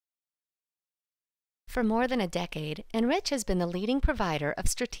For more than a decade, Enrich has been the leading provider of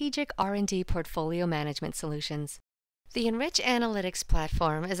strategic R&D portfolio management solutions. The Enrich Analytics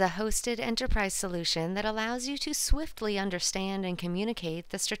Platform is a hosted enterprise solution that allows you to swiftly understand and communicate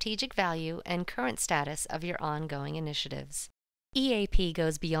the strategic value and current status of your ongoing initiatives. EAP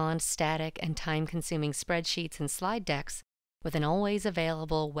goes beyond static and time-consuming spreadsheets and slide decks with an always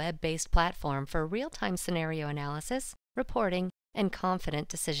available web-based platform for real-time scenario analysis, reporting, and confident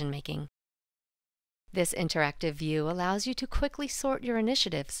decision-making. This interactive view allows you to quickly sort your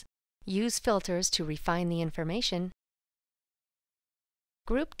initiatives, use filters to refine the information,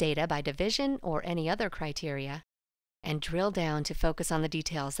 group data by division or any other criteria, and drill down to focus on the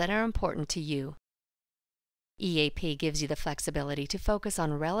details that are important to you. EAP gives you the flexibility to focus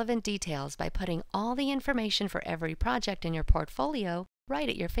on relevant details by putting all the information for every project in your portfolio right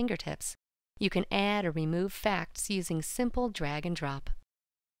at your fingertips. You can add or remove facts using simple drag and drop.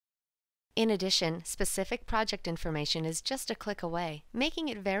 In addition, specific project information is just a click away, making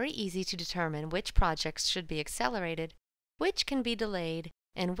it very easy to determine which projects should be accelerated, which can be delayed,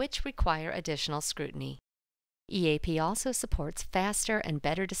 and which require additional scrutiny. EAP also supports faster and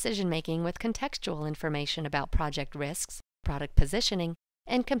better decision-making with contextual information about project risks, product positioning,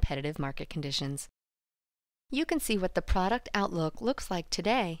 and competitive market conditions. You can see what the product outlook looks like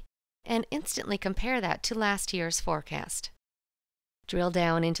today and instantly compare that to last year's forecast. Drill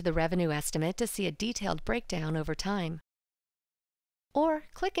down into the revenue estimate to see a detailed breakdown over time. Or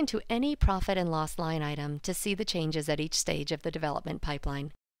click into any profit and loss line item to see the changes at each stage of the development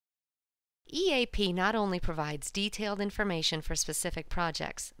pipeline. EAP not only provides detailed information for specific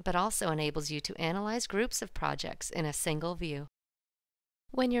projects, but also enables you to analyze groups of projects in a single view.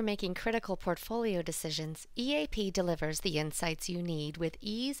 When you're making critical portfolio decisions, EAP delivers the insights you need with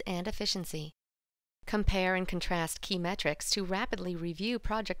ease and efficiency. Compare and contrast key metrics to rapidly review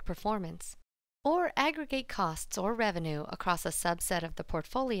project performance, or aggregate costs or revenue across a subset of the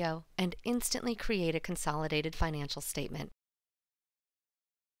portfolio and instantly create a consolidated financial statement.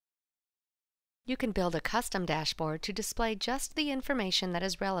 You can build a custom dashboard to display just the information that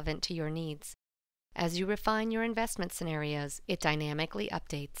is relevant to your needs. As you refine your investment scenarios, it dynamically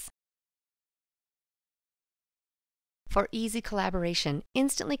updates. For easy collaboration,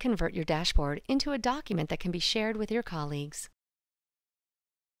 instantly convert your dashboard into a document that can be shared with your colleagues.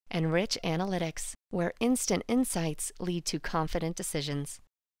 Enrich Analytics, where instant insights lead to confident decisions.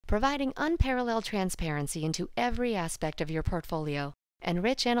 Providing unparalleled transparency into every aspect of your portfolio,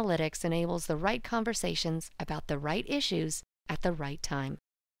 Enrich Analytics enables the right conversations about the right issues at the right time.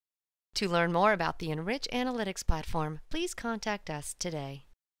 To learn more about the Enrich Analytics Platform, please contact us today.